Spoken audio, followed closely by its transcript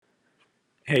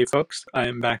Hey folks, I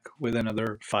am back with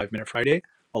another 5 Minute Friday,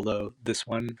 although this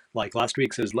one, like last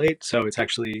week's, is late, so it's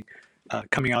actually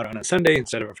coming out on a Sunday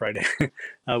instead of a Friday,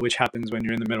 which happens when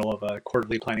you're in the middle of a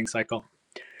quarterly planning cycle.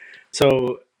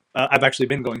 So I've actually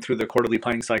been going through the quarterly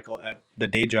planning cycle at the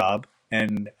day job,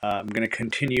 and I'm going to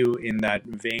continue in that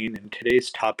vein. And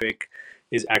today's topic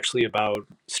is actually about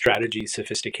strategy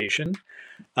sophistication.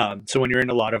 So when you're in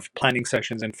a lot of planning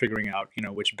sessions and figuring out,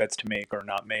 which bets to make or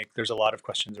not make, there's a lot of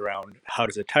questions around how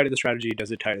does it tie to the strategy,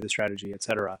 does it tie to the strategy,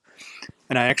 etc.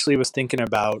 And I actually was thinking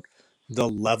about the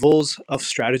levels of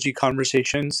strategy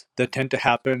conversations that tend to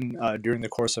happen during the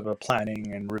course of a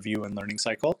planning and review and learning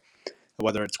cycle,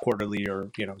 whether it's quarterly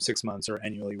or 6 months or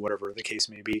annually, whatever the case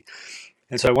may be.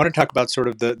 And so I want to talk about sort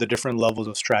of the different levels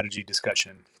of strategy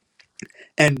discussion.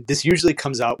 And this usually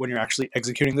comes out when you're actually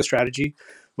executing the strategy,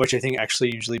 which I think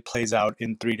actually usually plays out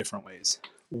in three different ways.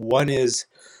 One is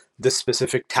the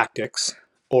specific tactics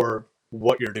or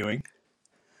what you're doing,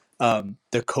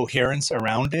 the coherence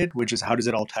around it, which is how does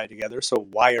it all tie together? So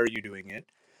why are you doing it?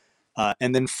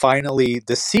 And then finally,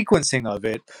 the sequencing of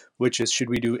it, which is should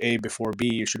we do A before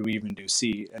B or should we even do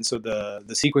C? And so the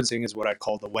sequencing is what I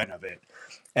call the when of it.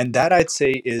 And that I'd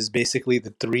say is basically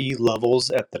the three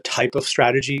levels at the type of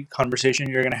strategy conversation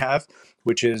you're going to have,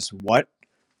 which is what,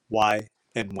 why,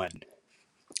 and when.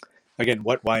 Again,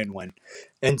 what, why, and when.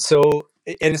 And so,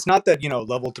 and it's not that,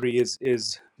 level three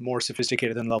is more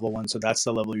sophisticated than level one. So that's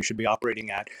the level you should be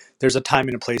operating at. There's a time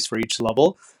and a place for each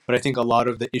level. But I think a lot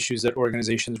of the issues that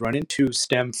organizations run into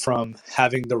stem from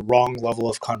having the wrong level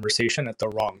of conversation at the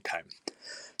wrong time.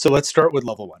 So let's start with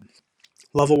level one.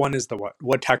 Level one is the what.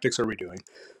 What tactics are we doing?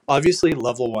 Obviously,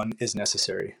 level one is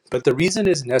necessary. But the reason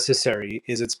it's necessary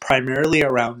is it's primarily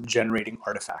around generating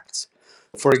artifacts.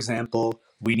 For example,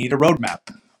 we need a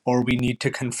roadmap, or we need to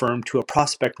confirm to a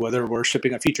prospect whether we're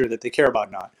shipping a feature that they care about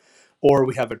or not. Or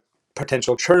we have a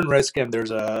potential churn risk and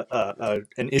there's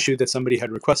an issue that somebody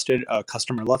had requested, a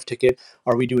customer love ticket.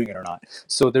 Are we doing it or not?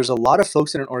 So there's a lot of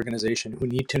folks in an organization who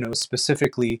need to know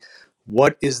specifically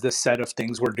what is the set of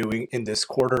things we're doing in this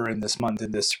quarter, in this month,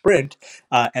 in this sprint,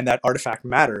 and that artifact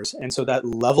matters. And so that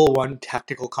level one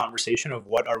tactical conversation of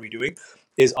what are we doing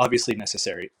is obviously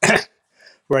necessary.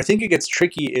 Where I think it gets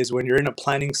tricky is when you're in a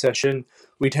planning session,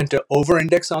 we tend to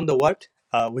over-index on the what,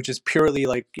 which is purely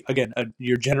like, again,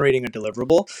 you're generating a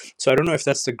deliverable. So I don't know if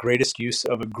that's the greatest use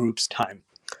of a group's time.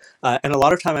 And a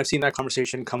lot of time I've seen that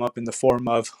conversation come up in the form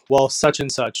of, well, such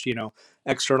and such,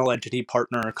 external entity,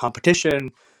 partner,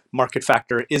 competition, market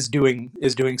factor is doing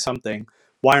something.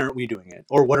 Why aren't we doing it?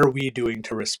 Or what are we doing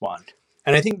to respond?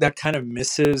 And I think that kind of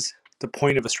misses the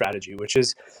point of a strategy, which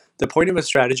is the point of a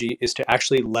strategy is to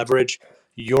actually leverage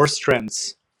your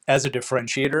strengths as a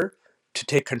differentiator to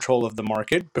take control of the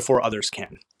market before others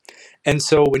can. And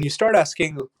so when you start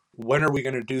asking, when are we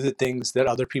going to do the things that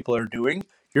other people are doing,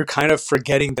 you're kind of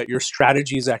forgetting that your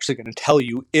strategy is actually going to tell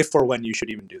you if or when you should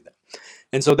even do that.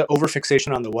 And so the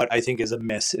overfixation on the what I think is a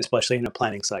miss, especially in a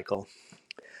planning cycle.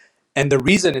 And the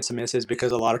reason it's a miss is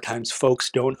because a lot of times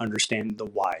folks don't understand the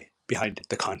why behind it,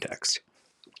 the context.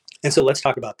 And so let's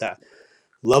talk about that.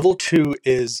 Level two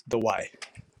is the why,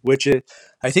 which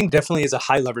I think definitely is a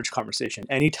high leverage conversation.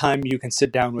 Anytime you can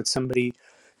sit down with somebody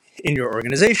in your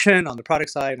organization, on the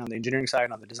product side, on the engineering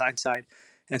side, on the design side,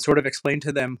 and sort of explain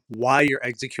to them why you're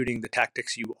executing the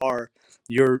tactics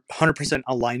you're 100%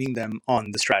 aligning them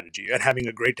on the strategy and having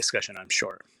a great discussion, I'm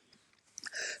sure.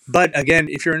 But again,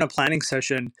 if you're in a planning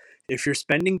session, if you're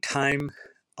spending time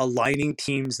aligning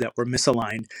teams that were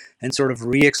misaligned and sort of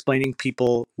re-explaining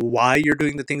people why you're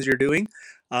doing the things you're doing,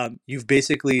 you've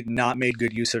basically not made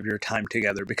good use of your time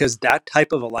together, because that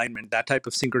type of alignment, that type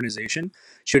of synchronization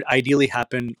should ideally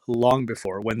happen long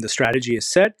before when the strategy is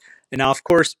set. And now, of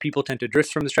course, people tend to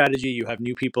drift from the strategy. You have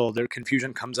new people, their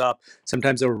confusion comes up.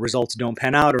 Sometimes the results don't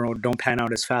pan out or don't pan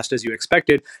out as fast as you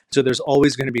expected. So there's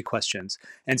always going to be questions.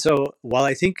 And so while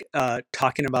I think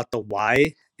talking about the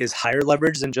why is higher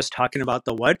leverage than just talking about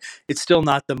the what, it's still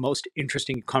not the most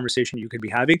interesting conversation you could be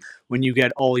having when you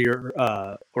get all your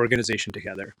organization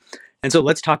together. And so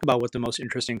let's talk about what the most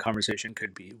interesting conversation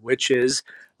could be, which is,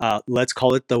 let's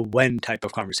call it the when type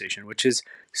of conversation, which is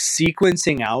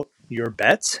sequencing out your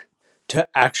bets to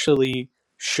actually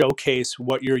showcase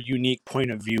what your unique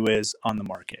point of view is on the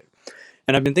market.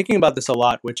 And I've been thinking about this a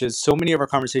lot, which is so many of our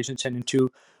conversations tend into,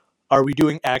 are we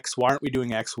doing X? Why aren't we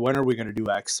doing X? When are we going to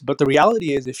do X? But the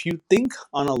reality is, if you think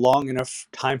on a long enough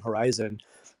time horizon,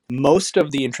 most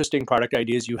of the interesting product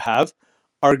ideas you have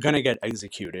are going to get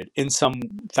executed in some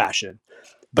fashion.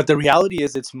 But the reality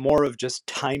is, it's more of just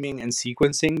timing and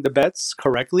sequencing the bets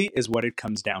correctly is what it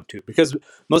comes down to. Because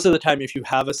most of the time, if you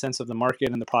have a sense of the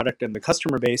market and the product and the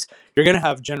customer base, you're going to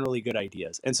have generally good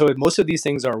ideas. And so most of these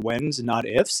things are whens, not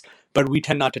ifs, but we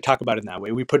tend not to talk about it in that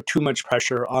way. We put too much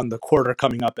pressure on the quarter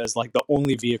coming up as like the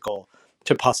only vehicle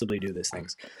to possibly do these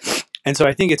things. And so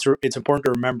I think it's important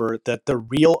to remember that the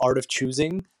real art of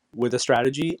choosing with a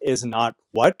strategy is not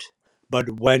what,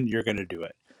 but when you're going to do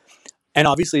it. And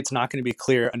obviously, it's not going to be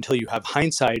clear until you have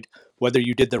hindsight whether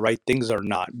you did the right things or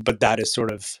not. But that is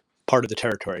sort of part of the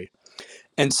territory.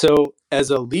 And so, as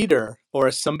a leader or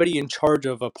as somebody in charge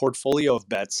of a portfolio of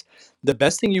bets, the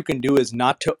best thing you can do is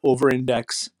not to over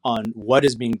index on what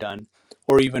is being done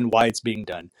or even why it's being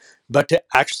done, but to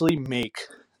actually make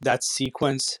that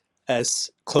sequence as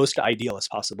close to ideal as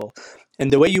possible.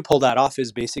 And the way you pull that off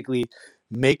is basically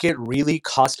make it really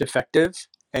cost effective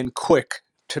and quick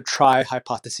to try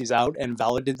hypotheses out and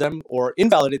validate them or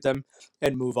invalidate them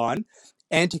and move on,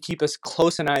 and to keep as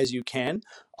close an eye as you can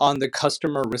on the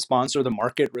customer response or the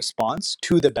market response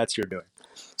to the bets you're doing.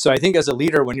 So I think as a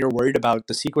leader, when you're worried about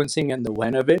the sequencing and the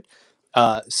when of it,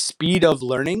 speed of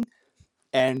learning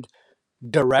and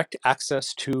direct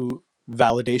access to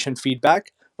validation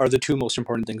feedback are the two most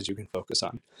important things you can focus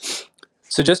on.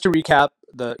 So just to recap,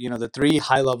 the three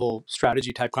high level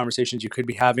strategy type conversations you could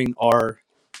be having are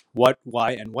what,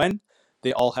 why, and when.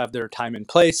 They all have their time and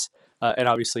place. And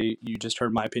obviously, you just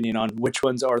heard my opinion on which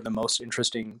ones are the most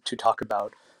interesting to talk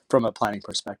about from a planning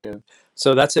perspective.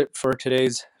 So that's it for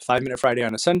today's 5 Minute Friday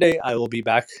on a Sunday. I will be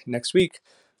back next week,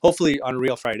 hopefully on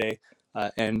Real Friday,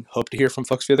 and hope to hear from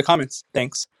folks via the comments.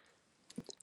 Thanks.